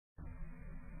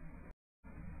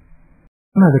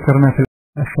كما ذكرنا في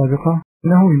السابقة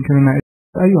أنه يمكننا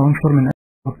إضافة أي عنصر من أي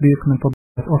تطبيق من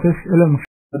تطبيقات أوفيس إلى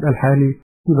المستند الحالي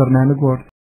في برنامج وورد.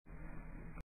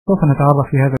 سوف نتعرف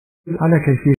في هذا الفيديو على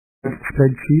كيفية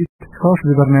سبريد شيت خاص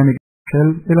ببرنامج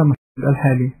إكسل إلى المستند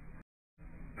الحالي.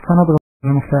 سنضغط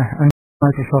على مفتاح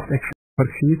مايكروسوفت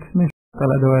إكسل شيت من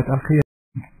الأدوات الخيارية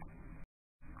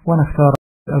ونختار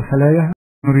الخلايا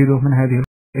نريده من هذه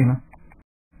القائمة.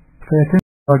 سيتم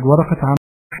إدراج ورقة عمل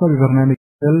خاصة ببرنامج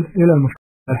إكسل إلى المستند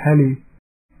الحالي،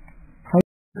 حيث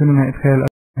يمكننا إدخال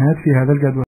البيانات في هذا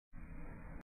الجدول.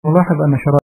 نلاحظ أن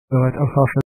شرائط الأدوات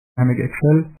الخاصة ببرنامج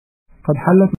إكسل قد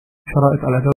حلت شرائط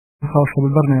الأدوات الخاصة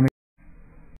بالبرنامج.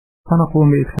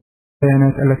 فنقوم بإدخال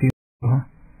البيانات التي نريدها.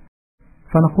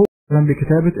 فنقوم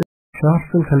بكتابة الشهر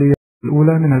في الخلية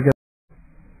الأولى من الجدول،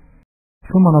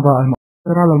 ثم نضع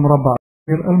المؤشر على المربع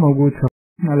الأخير الموجود في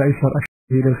الأيسر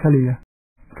الشمالي للخلية،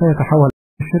 فيتحول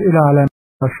المؤشر إلى علامة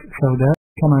سوداء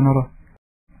كما نرى،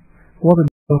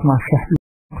 وبالضغط مع السحب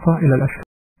نقطة إلى الأسفل.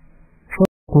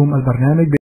 سيقوم البرنامج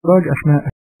بإدراج أسماء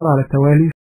على التوالي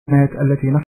في البيانات التي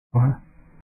نختارها،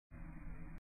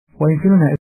 ويمكننا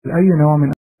إدخال أي نوع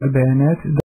من البيانات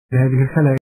داخل هذه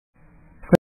الخلايا.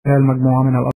 فإدخال مجموعة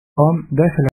من الأرقام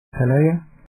داخل الخلايا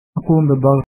نقوم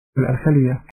بالضغط على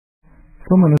الخلية،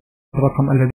 ثم ندخل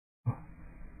الرقم الذي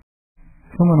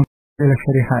ثم ننتقل إلى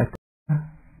الشريحة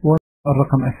الثانية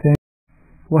والرقم الثاني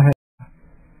وهكذا.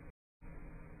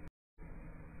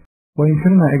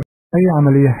 ويمكننا إجراء أي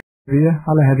عملية حسابية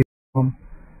على هذه الأرقام.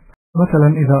 مثلا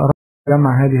إذا أردنا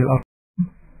جمع هذه الأرقام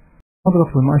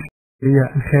نضغط بالمؤشر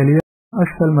الخالية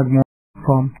أسفل مجموعة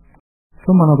الأرقام،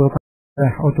 ثم نضغط على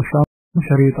مفتاح أوتوسام من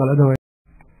شريط الأدوات.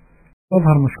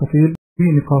 يظهر مستطيل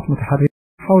فيه نقاط متحركة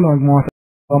حول مجموعة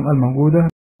الأرقام الموجودة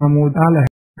في عمود أعلى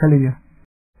الخلية،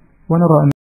 ونرى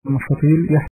أن المستطيل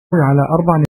يحتوي على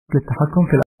 4 نقاط للتحكم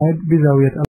في الأبعاد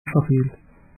بزاوية المستطيل،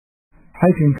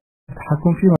 حيث يمكن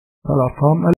التحكم في مجموعة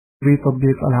الأرقام التي تريد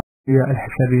تطبيق العملية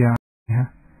الحسابية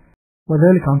عليها،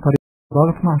 وذلك عن طريق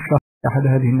الضغط مع الشخص أحد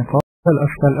هذه النقاط إلى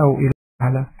الأسفل أو إلى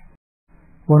الأعلى.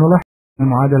 ونلاحظ أن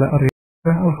المعادلة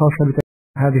الرياضية الخاصة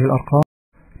بتحديد هذه الأرقام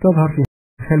تظهر في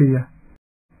الخلية،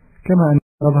 كما أن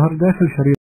تظهر داخل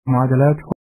شريط المعادلات.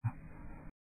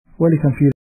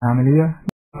 ولتنفيذ العملية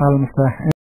نضغط على المفتاح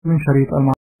من شريط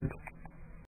المعادلات،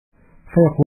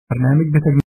 فيقوم البرنامج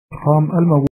بتجميع الأرقام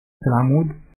الموجودة في العمود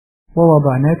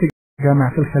ووضع ناتج جامع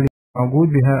في الخلية الموجود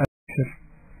بها المؤشر،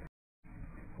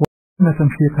 وأن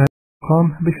تنسيق هذه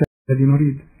الأرقام بالشكل الذي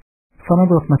نريد.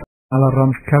 فنضغط مثلا على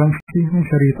الرمز currency من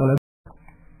شريط الأدوات،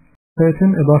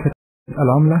 فيتم إضافة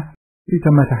العملة التي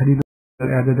تم تحديد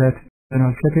الإعدادات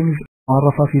General Settings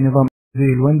معرفة في نظام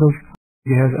زي الويندوز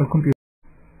جهاز الكمبيوتر،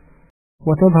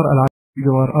 وتظهر العدد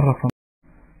بجوار الرقم.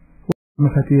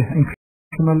 ومفاتيح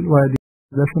انكريمنتال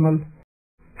وديسيمال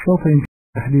سوف يمكن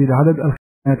تحديد عدد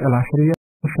الخانات العشرية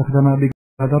المستخدمة بجوار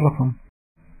هذا الرقم.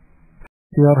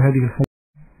 اختيار هذه الخانات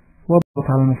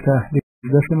والضغط على المفتاح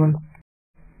ديسيمال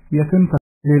يتم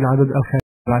تقليل عدد الخانات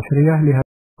العشرية لهذا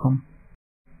الرقم،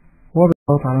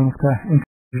 وبالضغط على المفتاح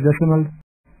ديسيمال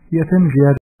يتم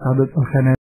زيادة عدد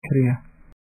الخانات العشرية.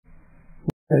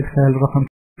 وإدخال رقم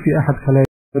في أحد خلايا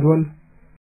الجدول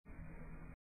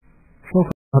سوف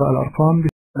تظهر الأرقام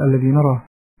بالشكل الذي نراه.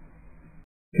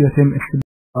 يتم استبدال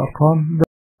الأرقام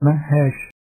باسم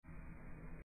هاش،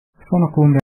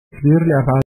 فنقوم بتكبير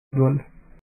لأبعاد الجدول،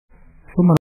 ثم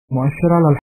نضغط المؤشر على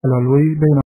الحد العلوي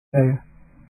بين الخلايا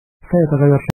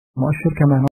فيتغير شكل المؤشر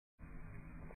كما نرى.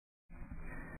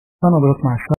 فنضغط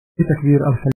مع الشرط لتكبير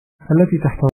الخلية التي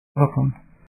تحتوي الرقم،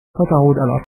 فتعود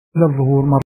الأرقام إلى الظهور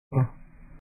مرة أخرى.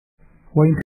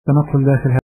 ويمكن التنقل داخل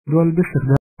هذا الجدول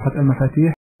باستخدام أحد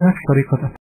المفاتيح نفس طريقة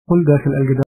التنقل داخل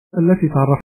الجدول التي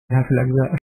تعرفنا بها في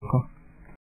الأجزاء السابقة.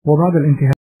 وبعد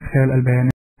الانتهاء من إدخال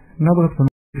البيانات نضغط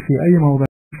في أي موضع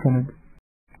مستند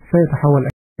فيتحول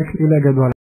الشكل إلى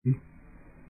جدول عادي.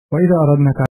 وإذا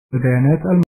أردنا تعديل البيانات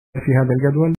الموجودة في هذا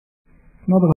الجدول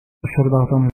نضغط مؤشر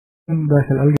ضغطا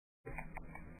داخل الجدول،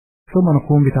 ثم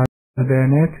نقوم بتعديل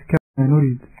البيانات كما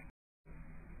نريد.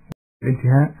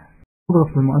 الانتهاء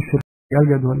نضغط بالمؤشر في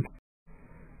الجدول،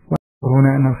 ونذكر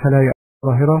هنا أن الخلايا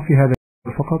الظاهرة في هذا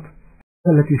الجدول فقط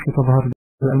التي ستظهر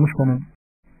داخل المستند.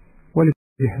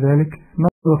 ولتوضيح ذلك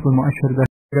نضغط بالمؤشر داخل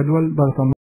الجدول ضغطا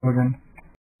مزدوجا،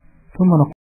 ثم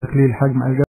نقوم بتقليل حجم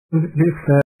الجدول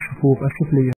لإخفاء الصفوف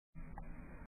السفلية.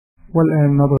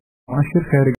 والآن نضغط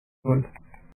المؤشر خارج الجدول،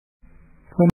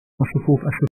 فإن الصفوف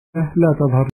السفلية لا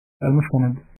تظهر في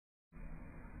المستند.